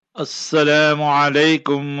السلام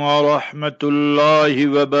عليكم ورحمة الله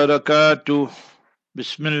وبركاته.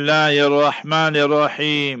 بسم الله الرحمن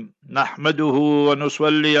الرحيم. نحمده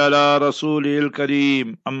ونصلي على رسوله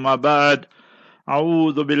الكريم. أما بعد،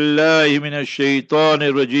 أعوذ بالله من الشيطان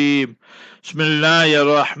الرجيم. بسم الله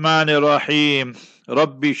الرحمن الرحيم.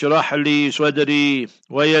 رب اشرح لي صدري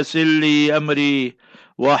ويسر لي أمري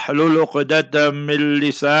واحلل عقدة من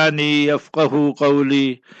لساني يفقه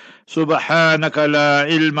قولي. سبحانك لا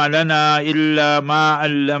علم لنا إلا ما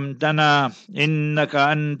علمتنا إنك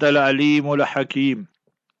أنت العليم الحكيم.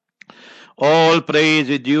 All praise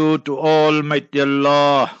is due to Almighty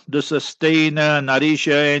Allah, the sustainer,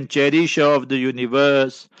 nourisher and cherisher of the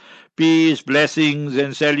universe. Peace, blessings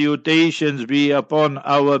and salutations be upon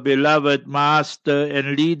our beloved master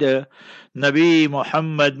and leader, Nabi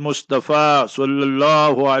Muhammad Mustafa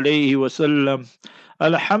sallallahu alayhi wasallam.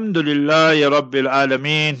 Alhamdulillah Rabbil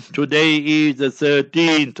Alameen. Today is the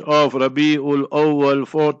 13th of Rabi'ul Awwal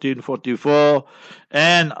 1444,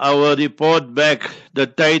 and our report back, the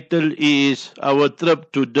title is Our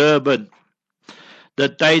Trip to Durban. The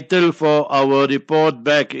title for our report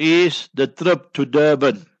back is The Trip to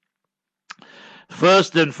Durban.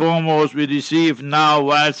 First and foremost, we received now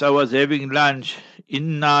whilst I was having lunch,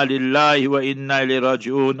 Inna lillahi wa inna ilayhi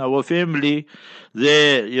raji'un. Our family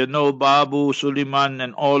there, Babu, Suleiman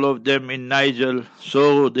and all of them in Niger.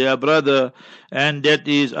 So their brother, and that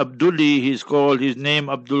is Abdulli, he's called, his name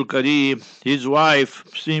Abdul Karim. His wife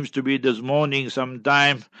seems to be this morning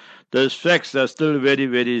sometime. The facts are still very,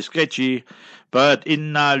 very sketchy. But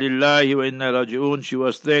inna lillahi wa inna raji'un, she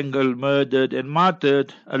was strangled, murdered and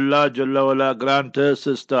martyred. Allah Jalla wala grant her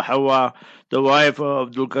sister Hawa, the wife of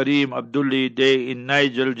Abdul Karim Abdulli, day in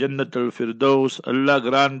Niger, Jannatul Firdaus. Allah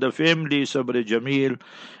grant the family Sabr Jameel.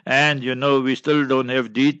 And we still don't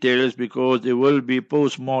have details because there will be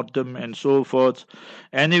post-mortem and so forth.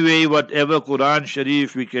 Anyway, whatever Quran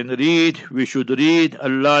Sharif we can read, we should read.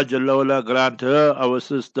 Allah Jalla wala grant her, our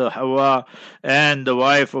sister Hawa, and the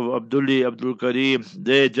wife of Abdulli Abdul Karim,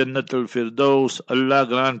 their Jannatul Firdaus. Allah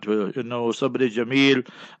grant her, Sabr Jameel.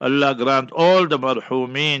 Allah grant all the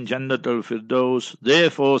marhumeen Jannatul Firdaus.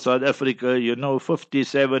 Therefore, South Africa,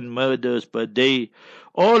 57 murders per day.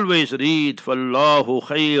 Always read, فَاللَّهُ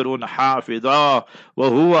خَيْرٌ حَافِظًا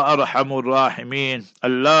وَهُوَ أَرْحَمُ الرَّاحِمِينَ.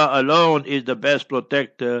 Allah alone is the best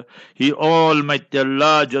protector. He Almighty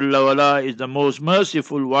Allah Jalla wala is the most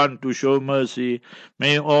merciful one to show mercy.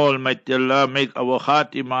 May Almighty Allah make our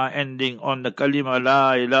khatima ending on the kalima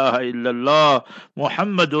La ilaha illallah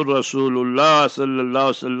Muhammadur Rasulullah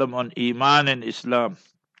sallallahu alaihi wasallam on Iman and Islam.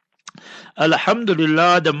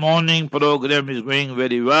 Alhamdulillah, the morning program is going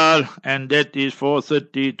very well, and that is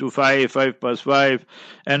 4:30 to 5 past 5,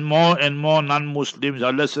 and more non-Muslims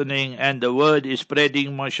are listening, and the word is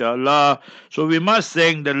spreading, mashallah. So we must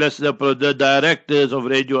thank the directors of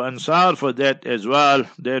Radio Ansar for that as well,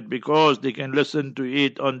 that because they can listen to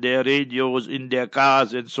it on their radios, in their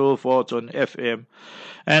cars and so forth on FM.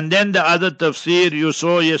 And then the other tafsir you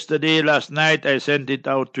saw yesterday, last night, I sent it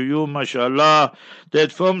out to you, mashallah,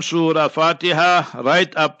 that from Surah Fatiha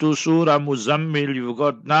right up to Surah Muzammil you've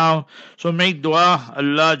got now. So make dua,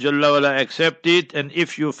 Allah Jalla wala accept it, and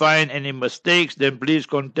if you find any mistakes, then please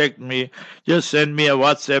contact me. Just send me a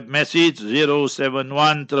WhatsApp message,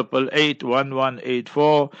 071 888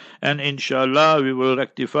 1184, and inshallah we will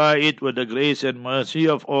rectify it with the grace and mercy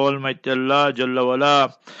of Almighty Allah Jalla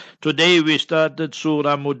wala. Today we started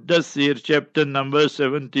Surah Muddathir, chapter number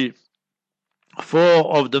 74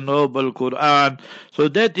 of the Noble Quran. So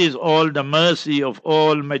that is all the mercy of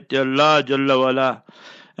Almighty Allah Jalla wala.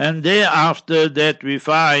 And thereafter that we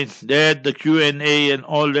find that the Q&A and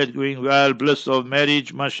all that going well, bliss of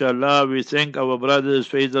marriage, mashallah. We thank our brothers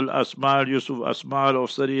Faisal Asmal, Yusuf Asmal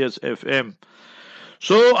of Sirius FM.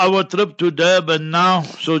 So our trip to Durban now.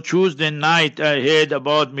 So Tuesday night I heard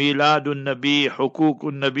about Miladun Nabi,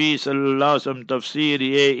 Hukukun Nabi Sallallahu Alaihi Wasallam Tafsir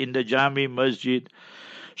in the Jami Masjid.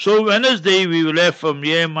 So Wednesday we left from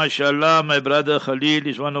here, mashallah. My brother Khalil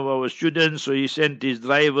is one of our students, so he sent his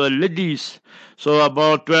driver Lidis. So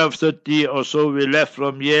about 12:30 or so we left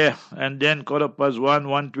from here, and then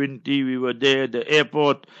 1:20 we were there at the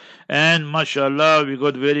airport. And mashallah, we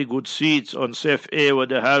got very good seats on Safe Air with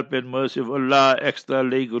the help and mercy of Allah, extra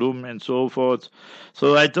leg room and so forth.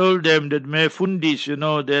 So I told them that my fundis,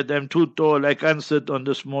 that I'm too tall, I can't sit on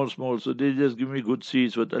the small. So they just give me good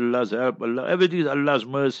seats with Allah's help. Allah, everything is Allah's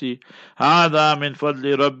mercy. Hada min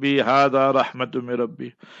fadli Rabbi, hada rahmatu min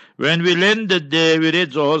Rabbi. When we landed there, we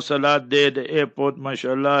read Zohar Salat there at the airport,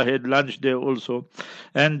 mashallah, had lunch there also.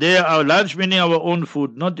 And there, our lunch meaning our own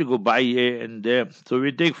food, not to go buy here and there. So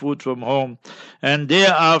we take food out from home. And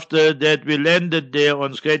thereafter that we landed there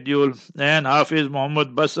on schedule, and Hafiz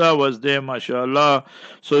Muhammad Basa was there, mashallah.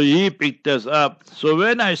 So he picked us up. So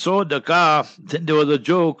when I saw the car, then there was a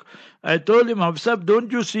joke. I told him, Hafsab,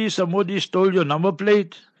 don't you see somebody stole your number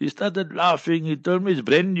plate? He started laughing. He told me it's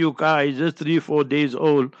brand new car. It's just 3-4 days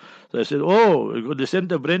old. So I said, oh, they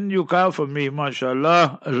sent a brand new car for me,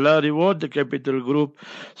 mashallah. Allah reward the Capital Group.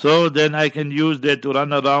 So then I can use that to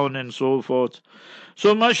run around and so forth.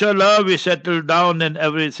 So mashallah, we settled down and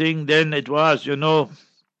everything. Then it was,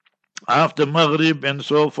 after Maghrib and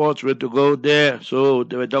so forth, we had to go there. So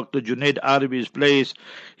there were Dr. Junaid Arabi's place.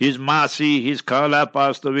 His Masi, his Kala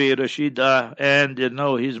passed away, Rashida, and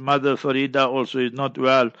his mother Farida also is not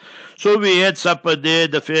well. So we had supper there,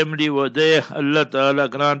 the family were there. Allah Ta'ala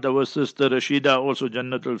grant our sister Rashida also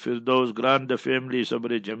Jannatul Firdaus, grant the family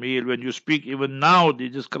Sabr Jameel. When you speak even now, they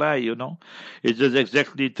just cry, It's just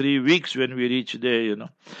exactly 3 weeks when we reach there,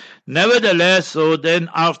 Nevertheless, so then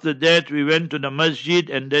after that we went to the masjid,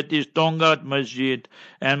 and that is Tongat Masjid,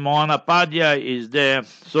 and Mohana Padya is there.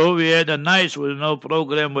 So we had a nice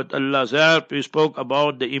program with Allah's help. We spoke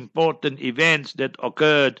about the important events that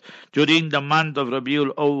occurred during the month of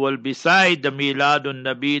Rabiul Awwal, beside the Miladun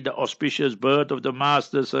Nabi, the auspicious birth of the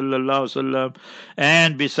Master Sallallahu Alaihi Wasallam,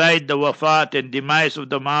 and beside the wafat and demise of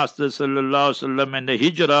the Master Sallallahu Alaihi Wasallam and the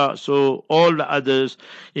Hijrah. So all the others,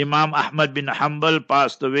 Imam Ahmad bin Hanbal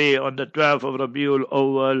passed away on the 12th of Rabiul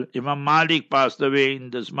Awwal, Imam Malik passed away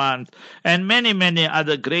in this month, and many, many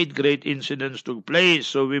other great incidents took place.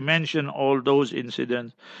 So we mention all those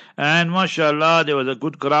incidents. And mashallah, there was a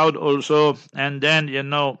good crowd also. And then,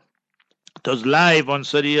 it was live on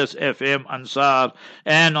Sirius FM Ansar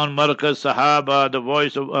and on Markaz Sahaba, the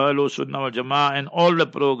voice of Ahlul Sunnah wal Jama'ah, and all the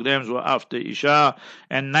programs were after Isha,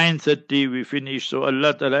 and 9:30 we finished. So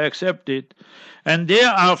Allah Ta'ala accept it. And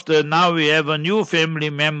thereafter, now we have a new family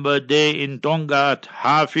member there in Tongat,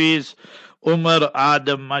 Hafiz Umar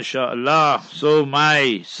Adam, mashallah. So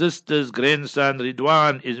my sister's grandson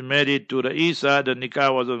Ridwan is married to Raisa. The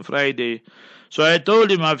nikah was on Friday. So I told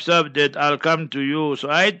him, Afsab, that I'll come to you. So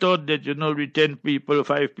I thought that, with 10 people,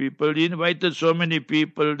 5 people. He invited so many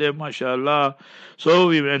people there, mashallah. So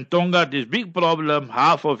we went Tonga, this big problem.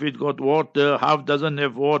 Half of it got water, half doesn't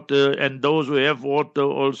have water. And those who have water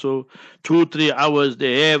also, 2-3 hours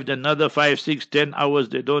they have, another 5, 6, 10 hours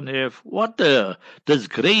they don't have. What a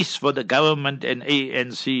disgrace for the government and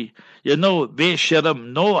ANC.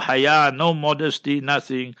 Besharam, no haya, no modesty,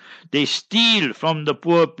 nothing. They steal from the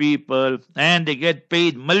poor people and they get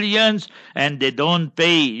paid millions and they don't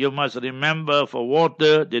pay. You must remember, for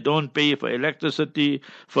water, they don't pay. For electricity,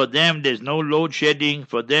 for them there's no load shedding.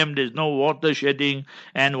 For them there's no water shedding.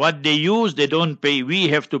 And what they use, they don't pay. We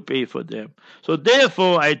have to pay for them. So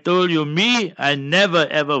therefore, I told you, I never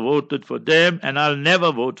ever voted for them and I'll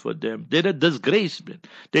never vote for them. They're a disgrace, man.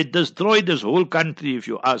 They destroyed this whole country, if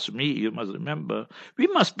you ask me. You must remember, we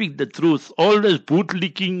must speak the truth. All this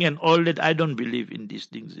bootlicking and all that, I don't believe in these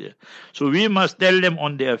things here. So we must tell them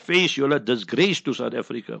on their face, you're a disgrace to South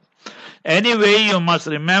Africa. Anyway, you must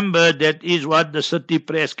remember, that is what the City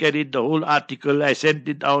Press carried, the whole article. I sent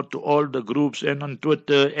it out to all the groups and on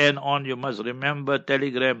Twitter and on, you must remember,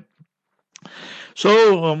 Telegram.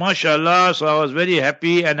 So, mashallah, so I was very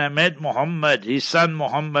happy, and I met Muhammad, his son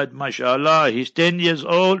Muhammad, mashallah. He's 10 years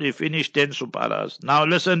old, he finished 10 suparas. Now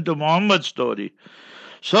listen to Muhammad's story.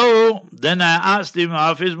 So, then I asked him,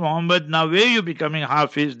 Hafiz Muhammad, now where you becoming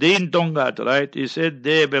Hafiz? They in Tongat, right? He said,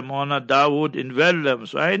 they by Mona Dawood in Wellam.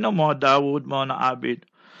 So I know Mona Dawood, Mona Abid.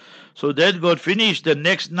 So that got finished. The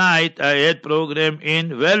next night I had program in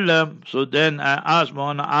Wellam. So then I asked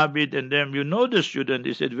Mona Abid and them, you know the student?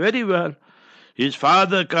 He said, very well. His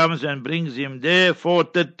father comes and brings him there,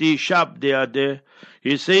 4:30 sharp they are there.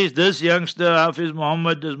 He says, this youngster, Hafiz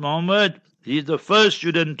Muhammad, he's the first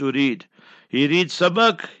student to read. He reads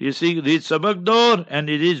Sabak, reads Sabak door, and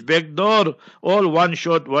he reads back door, all one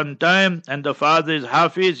shot, one time, and the father is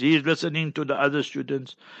Hafiz, he is listening to the other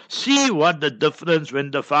students. See what the difference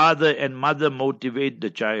when the father and mother motivate the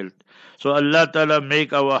child. So Allah Ta'ala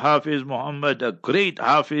make our Hafiz Muhammad a great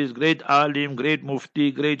Hafiz, great Alim, great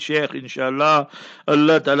Mufti, great Sheikh, inshallah.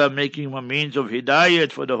 Allah Ta'ala making him a means of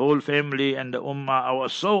hidayat for the whole family and the Ummah. I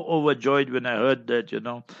was so overjoyed when I heard that,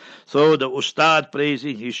 So the Ustad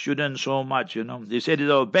praising his student so much, They said he's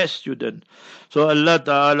our best student. So Allah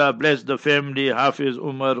Ta'ala bless the family, Hafiz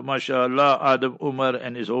Umar, mashallah, Adam Umar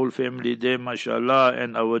and his whole family there, mashallah,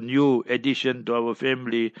 and our new addition to our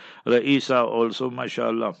family, Raisa also,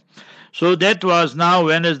 mashallah. So that was now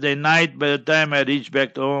Wednesday night by the time I reached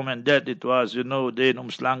back home, and that it was, day in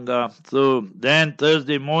Umslanga. So then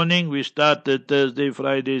Thursday morning we started Thursday,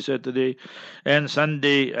 Friday, Saturday, and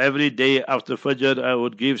Sunday. Every day after Fajr I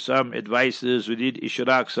would give some advices. We did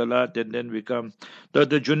Ishraq Salat, and then we come.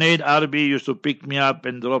 Dr. Junaid Arbi used to pick me up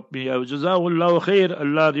and drop me. Jazakallahu khair,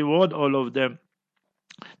 Allah reward all of them.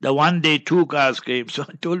 The one day 2 cars came, so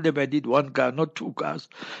I told them I did 1 car, not 2 cars.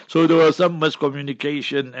 So there was some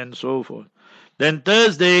miscommunication and so forth. Then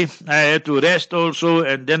Thursday I had to rest also,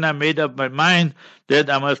 and then I made up my mind that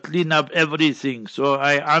I must clean up everything. So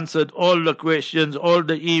I answered all the questions, all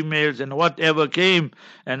the emails, and whatever came,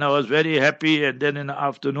 and I was very happy. And then in the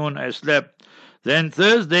afternoon I slept. Then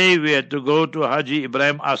Thursday we had to go to Haji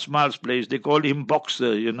Ibrahim Asmal's place. They call him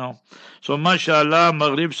Boxer. So mashallah,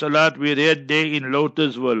 Maghrib Salat we read there in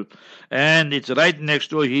Lotusville, and it's right next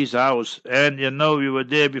to his house. And we were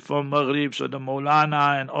there before Maghrib, so the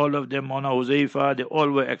Maulana and all of them, Maulana Huzaifa, they all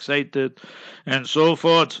were excited and so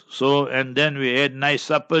forth. So, and then we had nice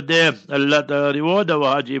supper there. Allah Ta'ala reward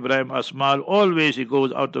our Haji Ibrahim Asmal. Always he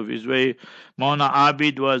goes out of his way. Maulana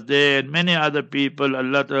Abid was there and many other people.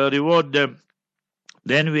 Allah Ta'ala reward them.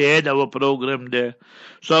 Then we had our program there.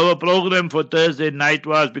 So our program for Thursday night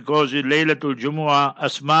was, because it's Laylatul Jumu'ah,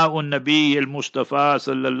 Asma'un Nabi al-Mustafa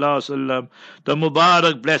sallallahu alaihi wasallam, the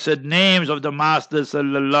Mubarak blessed names of the Master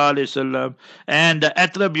sallallahu alaihi wasallam, and the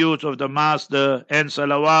attributes of the Master, and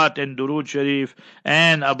Salawat and Durood Sharif,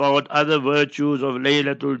 and about other virtues of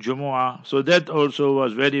Laylatul Jumu'ah. So that also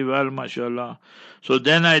was very well, mashallah. So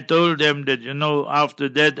then I told them that, after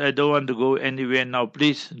that I don't want to go anywhere now.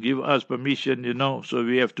 Please give us permission, so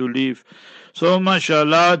we have to leave. So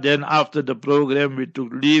mashallah, then after the program we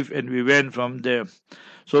took leave and we went from there.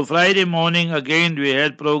 So Friday morning again we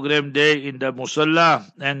had program there in the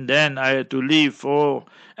Musalla, and then I had to leave for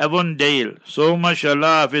Avondale. So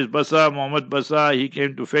mashallah, Hafiz Basa, Muhammad Basa, he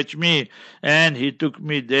came to fetch me and he took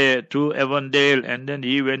me there to Avondale, and then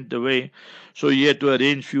he went away. So he had to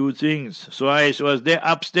arrange few things. So I was there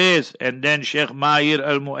upstairs, and then Sheikh Mahir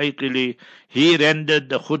al-Mu'aykili, he rendered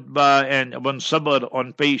the khutbah and on sabr,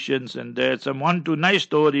 on patience, and there some 1-2 nice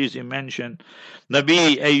stories he mentioned.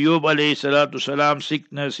 Nabi Ayyub alayhi salatu salam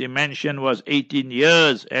sickness he mentioned was 18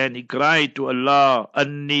 years, and he cried to Allah,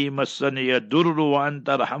 Anni massaniya durru wa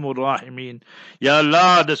anta arhamur rahimin. Ya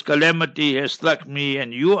Allah, this calamity has struck me,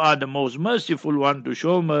 and you are the most merciful one to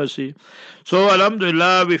show mercy. So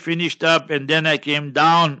alhamdulillah we finished up, and then I came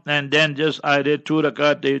down, and then just I read 2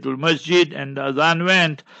 rakat Tahiyatul Masjid, and the adhan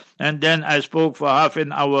went, and then I spoke for half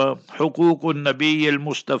an hour. Hukukun Nabi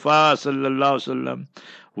al-Mustafa sallallahu alaihi wasallam.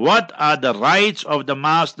 What are the rights of the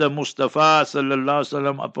Master Mustafa sallallahu alaihi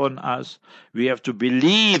wasallam upon us? We have to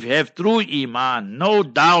believe, have true iman, no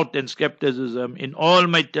doubt and skepticism in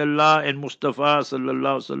Almighty Allah and Mustafa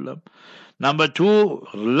sallallahu alaihi wasallam. Number 2,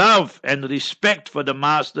 love and respect for the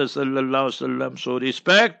Master sallallahu alaihi wasallam. So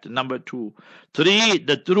respect, number 2. 3,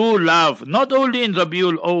 the true love, not only in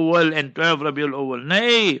Rabiul Awwal and 12 Rabiul Awwal,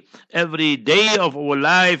 nay, every day of our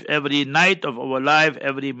life, every night of our life,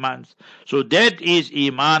 every month. So that is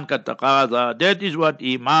Iman kataqaza. That is what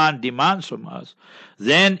Iman demands from us.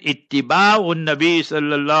 Then ittiba'un Nabi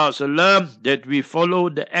sallallahu alaihi wasallam, that we follow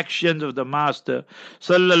the actions of the Master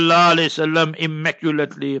sallallahu alaihi wasallam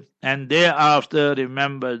immaculately, and thereafter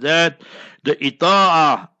remember that the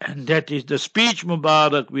ita'ah, and that is the speech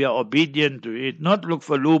Mubarak, we are obedient to it, not look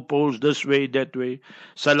for loopholes this way, that way.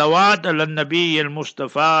 Salawat ala Nabi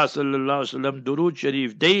al-Mustafa sallallahu alaihi wasallam, Durood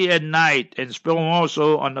Sharif, day and night, and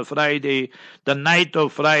also on a Friday, the night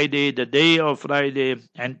of Friday, the day of Friday,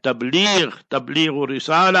 and tabligh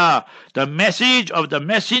risala, the message of the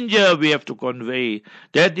messenger we have to convey.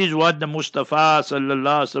 That is what the Mustafa sallallahu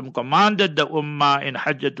alaihi wasallam commanded the ummah in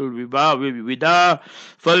Hajjatul Wida,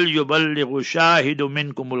 فَلْيُبَلِّغُ شَاهِدُ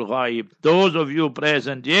مِنْكُمُ الْغَائِبِ. Those of you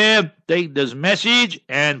present here, take this message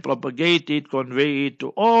and propagate it, convey it to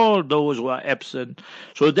all those who are absent.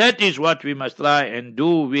 So that is what we must try and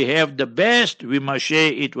do. We have the best, we must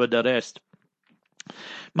share it with the rest.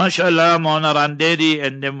 Mashallah, Mauna Randeri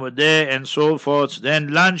and them were there and so forth.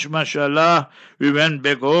 Then lunch, mashallah, we went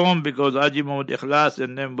back home because Haji Mahmud Ikhlas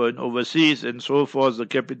and them were overseas and so forth, the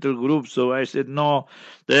capital group. So I said, no,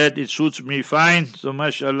 that it suits me fine. So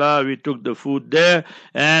mashallah, we took the food there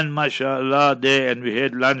and mashallah there, and we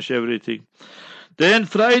had lunch, everything. Then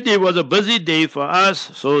Friday was a busy day for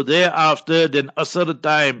us, so thereafter then Asr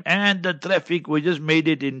time and the traffic, we just made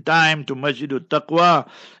it in time to Masjid Taqwa,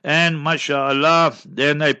 and mashallah,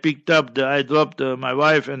 then I dropped my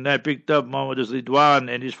wife, and I picked up Muhammad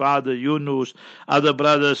Ridwan and his father Yunus, other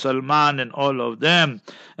brother Salman and all of them,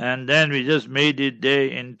 and then we just made it there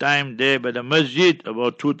in time there by the masjid,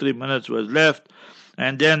 about 2-3 minutes was left.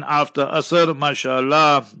 And then after Asr,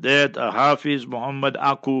 mashallah, that Hafiz Muhammad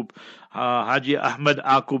Akub, Haji Ahmad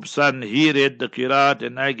Akub's son, he read the Qiraat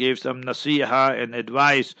and I gave some nasiha and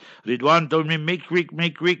advice. Ridwan told me, make quick,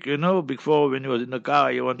 before when he was in the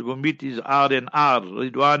car, he wanted to go meet his R&R,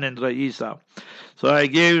 Ridwan and Raisa. So I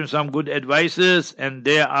gave him some good advices, and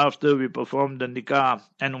thereafter we performed the nikah.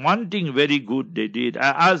 And one thing very good they did.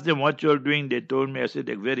 I asked them what you're doing. They told me. I said,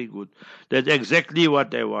 very good. That's exactly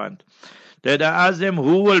what I want. Then I asked them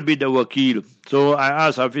who will be the wakil. So I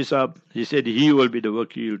asked Hafiz Sahab, he said he will be the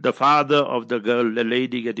wakil, the father of the girl, the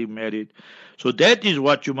lady getting married. So that is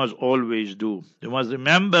what you must always do. You must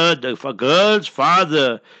remember the girl's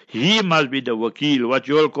father, he must be the wakil, what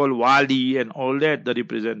you all call wali and all that, the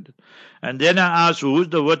representative. And then I asked who's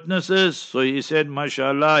the witnesses. So he said,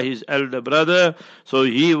 mashallah, his elder brother. So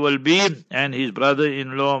he will be, and his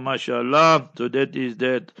brother-in-law, mashallah. So that is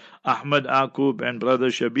that Ahmad Akub and brother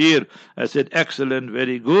Shabir. I said, excellent,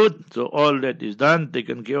 very good. So all that is done,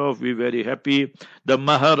 taken care of. We're very happy. The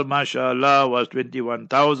mahar, mashallah, was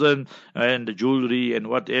 21,000, and the jewelry and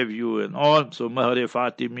what have you and all. So mahar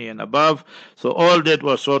Fatimi and above. So all that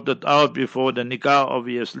was sorted out before the nikah,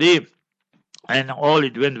 obviously. And all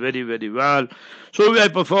it went very, very well. So I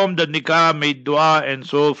performed the nikah, made dua and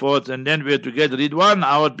so forth, and then we had to get Ridwan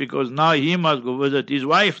out because now he must go visit his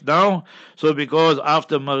wife now. So because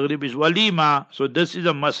after Maghrib is walima, so this is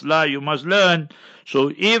a masla you must learn.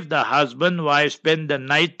 So if the husband wife spend the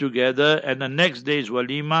night together and the next day is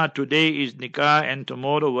walima, today is nikah and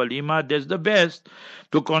tomorrow walima, that's the best.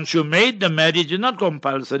 To consummate the marriage is not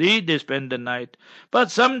compulsory, they spend the night.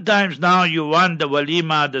 But sometimes now you want the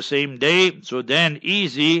walima the same day, so then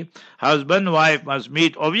easy. Husband, wife must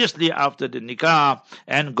meet obviously after the nikah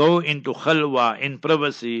and go into khalwa, in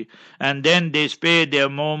privacy. And then they spare their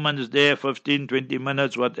moments there, 15, 20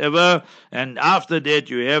 minutes, whatever. And after that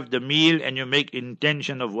you have the meal and you make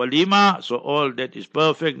intention of walima. So all that is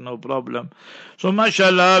perfect, no problem. So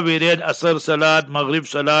mashallah, we read Asr Salat, Maghrib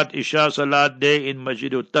Salat, Isha Salat there in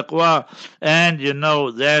Masjid Taqwa. And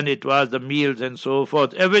then it was the meals and so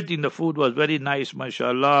forth. Everything, the food was very nice,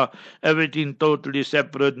 mashallah. Everything totally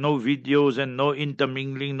separate, no videos and no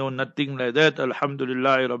intermingling, no nothing like that.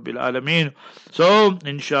 Alhamdulillah Rabbil Alameen. So,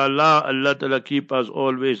 inshallah, Allah Ta'ala keep us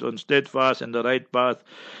always on steadfast and the right path.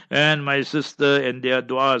 And my sister and their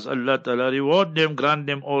du'as, Allah Ta'ala reward them, grant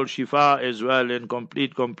them all shifa as well and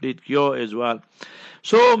complete cure as well.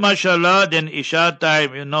 So, mashallah, then Isha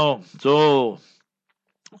time, so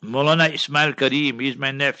Maulana Ismail Kareem, he's my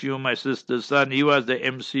nephew, my sister's son, he was the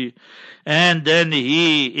MC. And then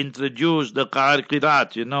he introduced the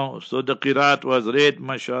Qiraat, So the Qiraat was read,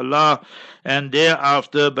 mashallah. And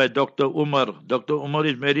thereafter by Dr. Umar. Dr. Umar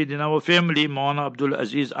is married in our family, Maulana Abdul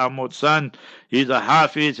Aziz Ahmad's son. He's a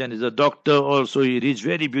Hafiz and he's a doctor also. He reads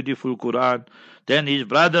very beautiful Quran. Then his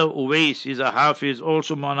brother Uwais is a Hafiz,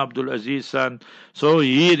 also Maulana Abdul Aziz's son. So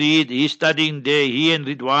he's studying there. He and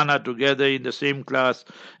Ridwana together in the same class.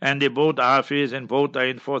 And they both Hafiz and both are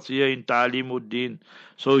in fourth year in Ta'limuddin.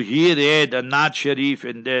 So he read a Naat Sharif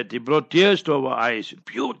and that. He brought tears to our eyes.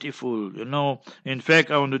 Beautiful, In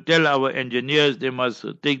fact, I want to tell our engineers they must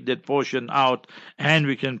take that portion out and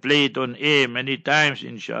we can play it on air many times,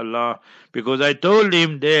 inshallah. Because I told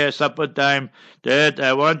him there, supper time, that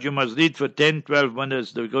I want you must read for 10, 12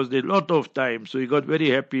 minutes because there's a lot of time. So he got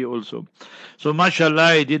very happy also. So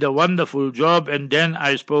mashallah, he did a wonderful job. And then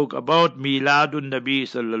I spoke about Miladun Nabi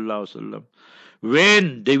sallallahu alaihi wasallam.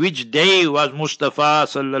 Which day was Mustafa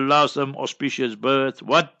sallallahu alaihi wasallam auspicious birth,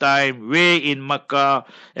 what time, where in Makkah,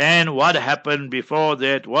 and what happened before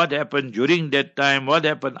that, what happened during that time, what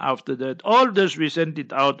happened after that. All this we sent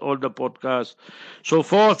it out, all the podcasts. So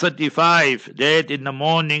 4:35, that in the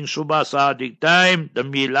morning, Subha Sadiq time, the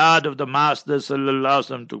Milad of the Master sallallahu alaihi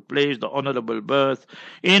wasallam took place, the honorable birth.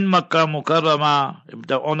 In Makkah Mukarramah,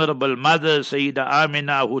 the honorable mother Sayyida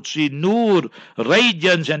Amina would see Noor,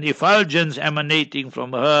 radiance and effulgence emanating originating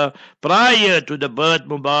from her prior to the birth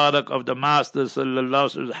Mubarak of the Master sallallahu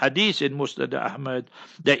alaihi wasallam. Hadith in Musnad Ahmad,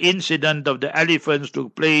 the incident of the elephants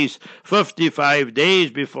took place 55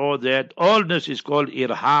 days before that. All this is called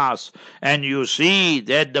irhas, and you see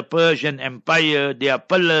that the Persian Empire, their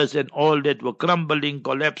pillars and all that were crumbling,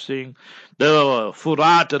 collapsing. The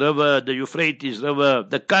Furat river, the Euphrates river,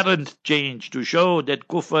 the current changed to show that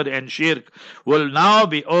kufr and shirk will now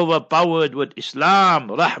be overpowered with Islam.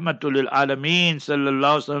 Rahmatul lil Alameen sallallahu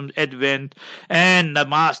alaihi wasallam's advent, and the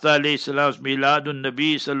Master alayhi salam's Miladun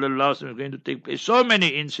Nabi sallallahu alaihi wasallam is going to take place. So many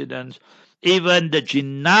incidents. Even the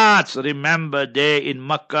jinnats, remember there in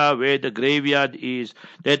Makkah where the graveyard is,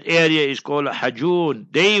 that area is called Hajun.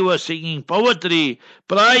 They were singing poetry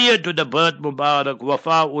prior to the birth Mubarak,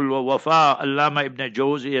 Wafa'ul wa Wafa, Allama ibn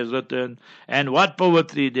Jawzi has written. And what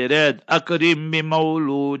poetry they read? Akrim bi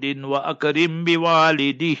mawludin wa akrim bi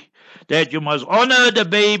walidih. That you must honor the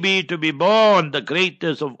baby to be born, the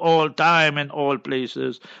greatest of all time and all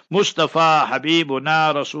places. Mustafa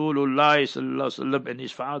Habibuna Rasulullah sallallahu alaihi wasallam and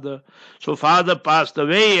his father. So father passed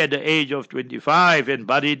away at the age of 25 and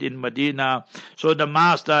buried in Medina. So the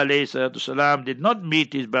Master alayhi salam did not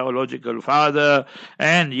meet his biological father,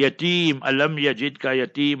 and yatim, alam yajidka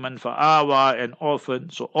yatiman fa'awa, and orphan.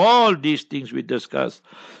 So all these things we discussed.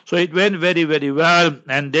 So it went very, very well,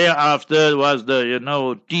 and thereafter was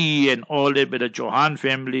the tea and all that by the Chauhan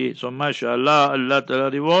family. So mashallah, Allah Ta'ala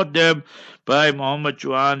reward them by Muhammad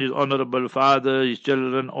Chauhan, his honorable father, his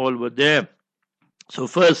children, all were there. So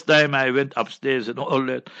first time I went upstairs and all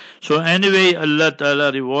that. So anyway, Allah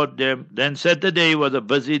Ta'ala reward them. Then Saturday was a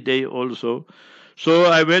busy day also. So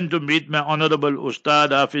I went to meet my honorable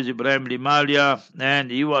Ustad Hafiz Ibrahim Limalia,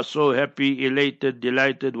 and he was so happy, elated,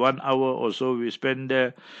 delighted. 1 hour or so we spent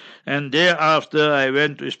there. And thereafter I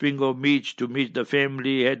went to Spingo Beach to meet the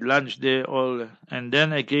family, had lunch there, all. And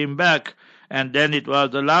then I came back, and then it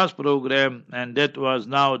was the last program, and that was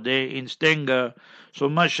now there in Stenger. So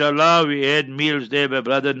mashallah, we had meals there by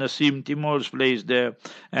Brother Nasim Timur's place there.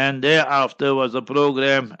 And thereafter was the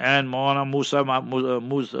program, and Maulana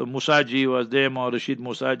Musaji was there, Maulana Rashid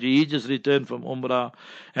Musaji. He just returned from Umrah.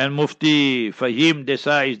 And Mufti Fahim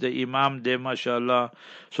Desai is the Imam there, mashallah.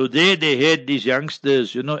 So they had these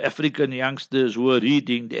youngsters, African youngsters who were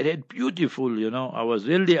reading. They read beautiful, I was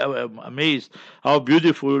really amazed how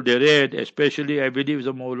beautiful they read, especially I believe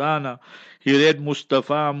the Maulana. He read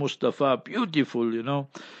Mustafa, beautiful,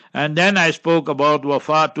 And then I spoke about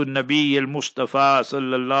Wafatun Nabi al-Mustafa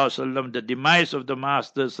sallallahu alaihi wasallam, the demise of the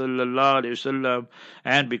Master sallallahu alaihi wasallam,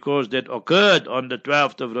 and because that occurred on the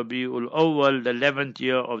 12th of Rabiul Awwal, the 11th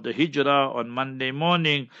year of the Hijrah, on Monday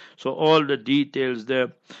morning. So all the details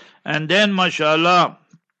there. And then, mashallah,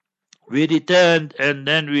 we returned, and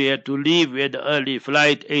then we had to leave. We had the early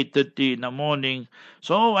flight, 8:30 in the morning.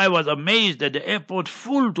 So I was amazed that the airport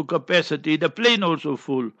full to capacity, the plane also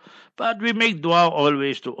full. But we make dua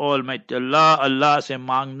always to Almighty Allah. Allah se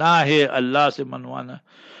mangna hai, Allah se manwana.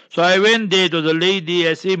 So I went there to the lady.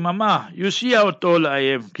 I say, Mama, you see how tall I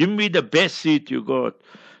am. Give me the best seat you got.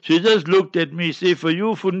 She just looked at me, say, for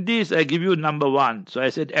you, Fundis, I give you number 1. So I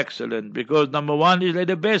said, excellent, because number 1 is like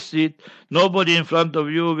the best seat. Nobody in front of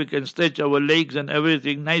you. We can stretch our legs and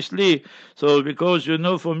everything nicely. So because,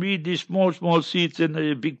 for me, these small seats are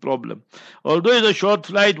a big problem. Although it's a short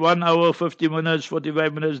flight, 1 hour, 50 minutes,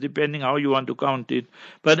 45 minutes, depending how you want to count it.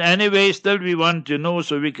 But anyway, still we want,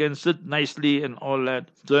 so we can sit nicely and all that.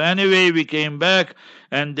 So anyway, we came back.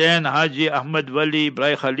 And then Haji Ahmad Wali,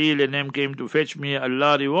 Brai Khalil and them came to fetch me.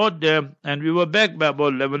 Allah reward them. And we were back by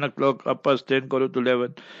about 11 o'clock, up past 10, quarter to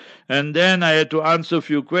 11. And then I had to answer a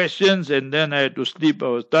few questions, and then I had to sleep. I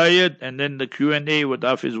was tired. And then the Q&A with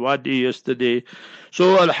Hafiz Wadi yesterday.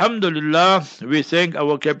 So Alhamdulillah, we thank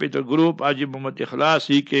our capital group, Haji Muhammad Ikhlas.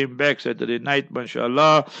 He came back Saturday night,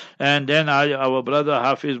 mashallah. And then our brother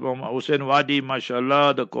Hafiz Muhammad Hussein Wadi,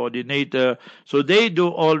 mashallah, the coordinator. So they do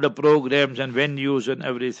all the programs and venues and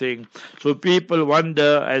everything. So people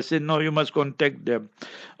wonder. I said, no, you must contact them.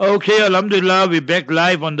 Okay, Alhamdulillah, we're back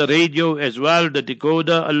live on the radio as well, the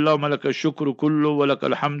decoder. Allahumma laka shukru kullu wa laka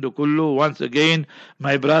alhamdu kullu. Once again,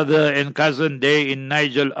 my brother and cousin there in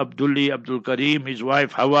Nigel, Abdul Karim, his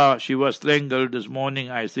wife Hawa, she was strangled this morning,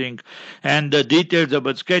 I think. And the details are a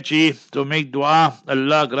bit sketchy, so make dua.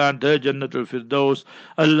 Allah grant her Jannatul Firdaus.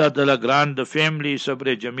 Allah Ta'ala grant the family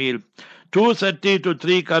Sabr Jameel. 2:30 to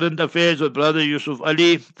 3 current affairs with Brother Yusuf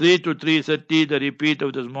Ali. 3 to 3:30 the repeat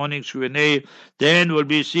of this morning's Q&A. Then will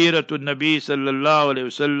be Siratul Nabi sallallahu alaihi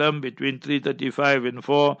wasallam between 3:35 and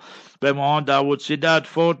 4. by Muhammad Dawood Sidat.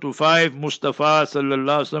 4 to 5, Mustafa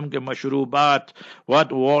sallallahu alaihi wasallam ke mashrubat,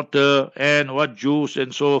 what water and what juice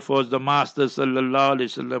and so forth the Master sallallahu alaihi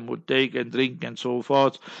wasallam would take and drink and so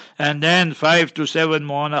forth. And then 5 to 7,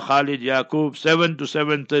 Maulana Khalid Yaqub. 7 to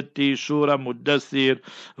 7:30, Surah Muddathir,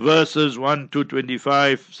 verses 1 to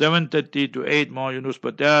 25. 7:30 to 8, Maulana Yunus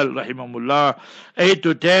Patel, rahimahullah. 8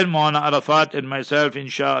 to 10, Maulana Arafat and myself,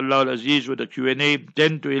 inshallah al-Aziz, with the Q&A.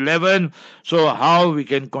 10 to 11, so how we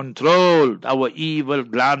can control our evil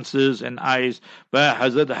glances and eyes, by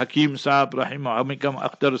Hazrat Hakim Saab, Rahimahumikam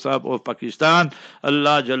Akhtar Saab of Pakistan.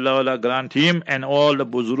 Allah Jalla wala grant him and all the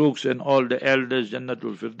Buzruks and all the elders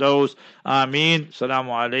Jannatul Firdaus. Ameen.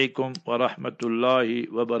 Assalamu alaikum wa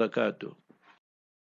rahmatullahi wa barakatuh.